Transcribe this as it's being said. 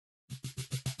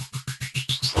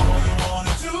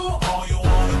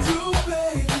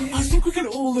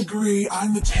all agree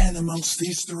I'm the 10 amongst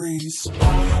these threes.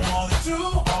 All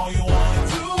you wanna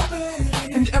do,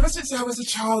 baby. And ever since I was a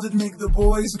child, it'd make the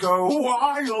boys go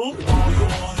wild. All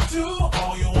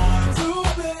you wanna do,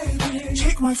 baby.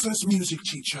 Take my first music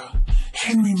teacher,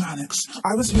 Henry Mannox.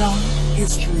 I was young,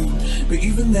 history, but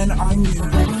even then I knew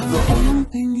the only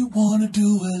thing you wanna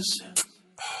do is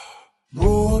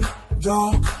broad,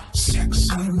 dark,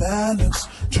 sexy Mannox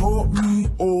taught me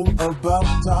all about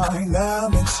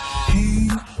dynamics. He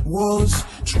was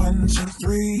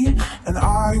 23 and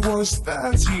I was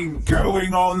 30,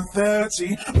 going on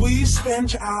 30. We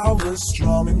spent hours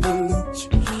strumming the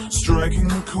lute, striking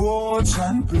the chords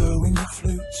and blowing the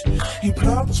flute. He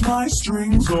plucked my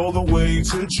strings all the way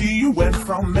to G, went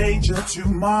from major to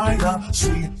minor,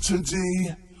 C to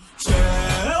D.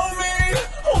 Tell me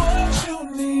what you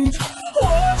need,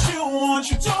 what you want,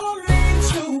 you don't need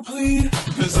to plead.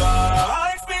 Cause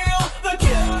I feel the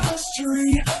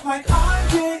chemistry, like I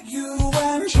get you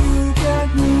and you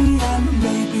get me. And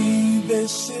maybe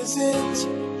this is it.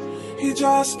 He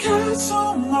just cares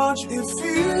so much, it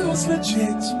feels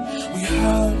legit. We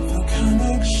have a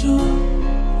connection.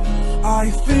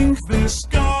 I think this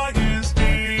guy is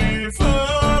different.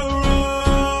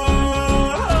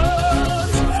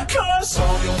 Cause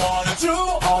all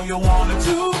you wanna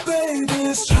do, baby,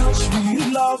 is touch me,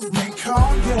 love me,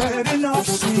 can't get enough.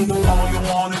 See, all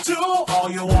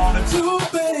you wanna do,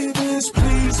 baby, is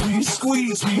please me,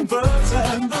 squeeze me, birds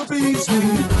and the bees me.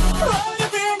 Run your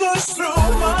fingers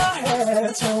through my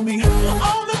hair, tell me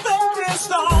all the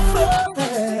fairest on the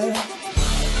bed.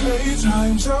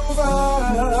 Playtime's over,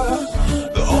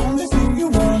 the only thing you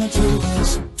wanna do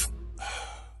is.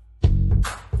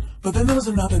 But then there was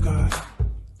another guy,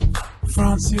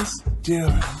 Francis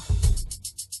Deering.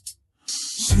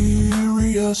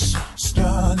 Serious,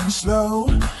 stern and slow,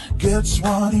 gets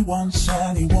what he wants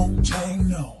and he won't take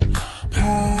no.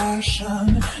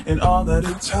 Passion in all that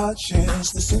he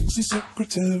touches, the sexy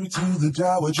secretary to the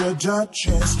dowager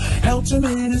duchess. Helped him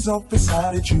in his office,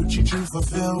 had a duty to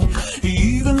fulfill. He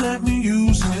even let me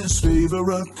use his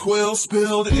favorite quill.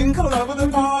 Spilled ink all over the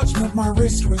parchment, my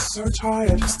wrist was so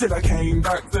tired. Still I came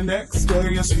back the next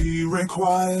day as he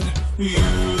required.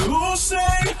 You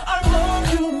say I'm all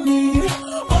you need,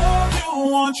 all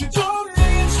you want, you don't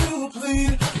need to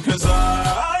plead. Cause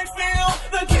I feel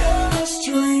the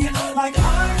chemistry, like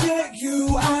I get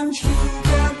you and you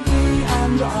get me.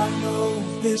 And I know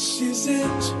this is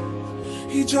it.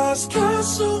 He just cares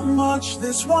so much,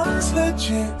 this one's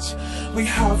legit. We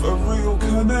have a real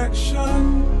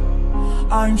connection.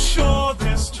 I'm sure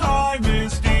this time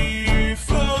is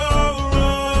different.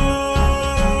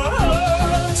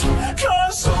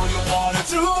 Cause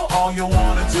all you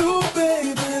wanna do,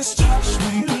 baby, is touch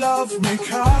me, love me,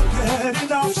 can't get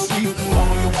enough. See,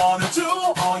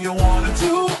 all you wanna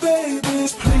do, baby,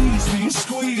 is please me,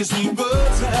 squeeze me,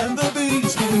 birds and the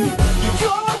bees me. You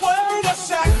can't wait a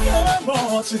second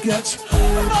more to get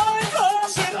my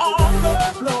closet on the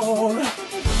floor.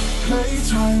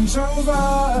 Playtime's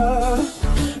over,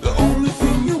 the only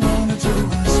thing you wanna do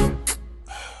is.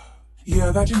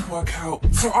 Yeah, that didn't work out,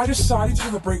 so I decided to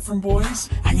have a break from boys,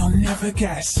 and you'll never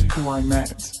guess who I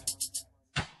met.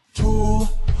 Tall,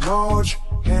 large,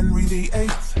 Henry VIII,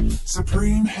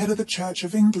 supreme head of the Church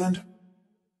of England.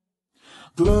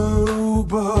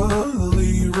 Globally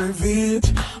revered,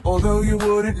 although you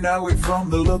wouldn't know it from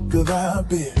the look of that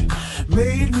beard.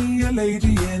 Made me a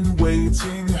lady in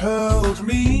waiting, hurled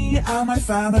me and my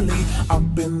family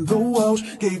up in the world.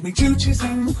 Gave me duties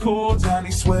in court and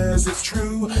he swears it's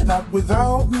true that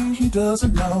without me he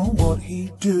doesn't know what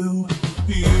he'd do.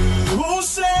 You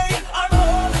say I'm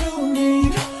all you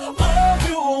need, all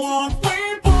you want,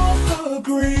 we both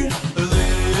agree.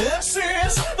 This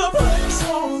is the place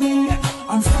for me,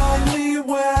 I'm finally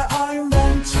where I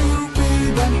want to be.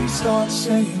 Then he starts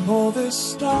saying all this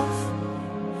stuff.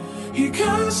 He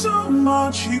cares so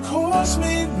much, he calls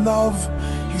me love.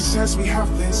 He says we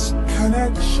have this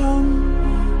connection.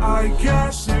 I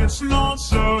guess it's not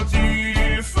so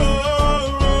different.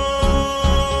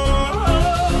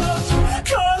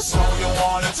 Cause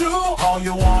all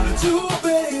you wanna do,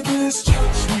 baby, is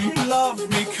touch me, love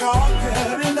me, can't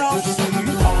get enough. See,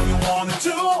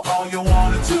 all you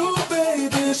wanna do,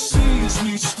 baby, is seize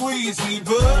me, squeeze me,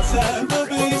 birds and the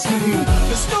bees me.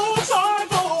 There's no time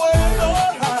for wait or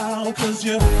how, cause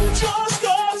you just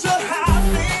got to have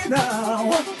me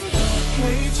now.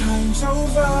 Playtime's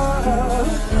over,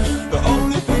 the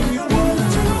only thing you wanna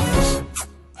do is.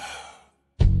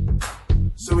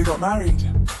 So we got married.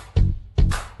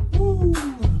 Woo.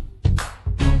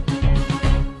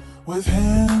 With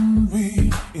him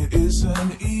hungry, it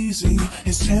isn't easy.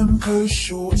 His temper's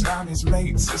short and his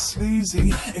mates are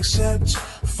sleazy. Except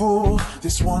for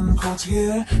this one called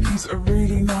here, he's a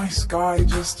really nice guy,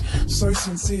 just so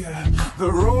sincere.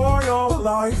 The royal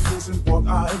life isn't what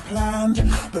I planned,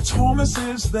 but Thomas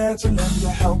is there to lend a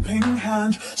helping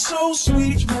hand. So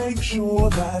sweet, make sure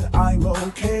that I'm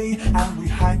okay, and we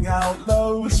hang out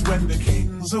loads when the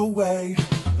king's away.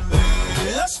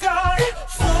 This guy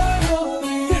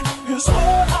finally is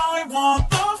what I want,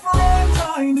 the friend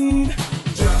I need.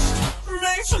 Just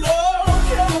makes no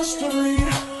chemistry.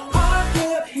 I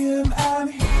get him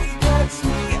and he gets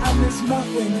me, and there's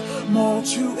nothing more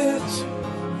to it.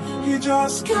 He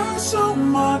just cares so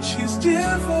much, he's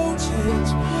devoted.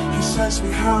 He says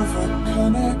we have a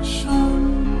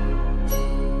connection.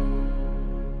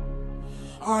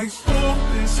 I thought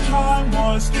this time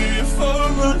was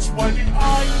different. Why did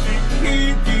I think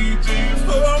he'd be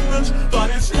different? But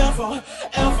it's never,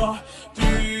 ever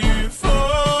different.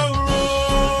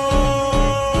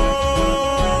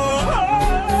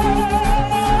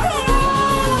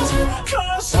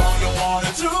 'Cause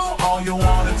all you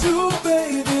wanna do,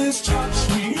 baby, is touch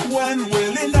me. When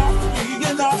will enough be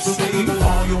enough? Say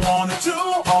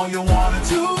all you wanna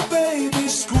do, baby,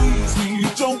 squeeze me.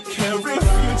 Don't care if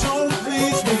you don't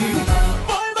please me.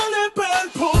 Bite my lip and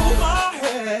pull my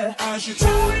hair as you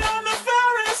tell me I'm the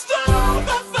fairest of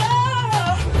the fair.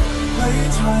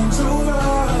 Playtime's over.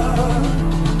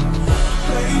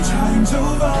 Playtime's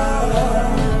over.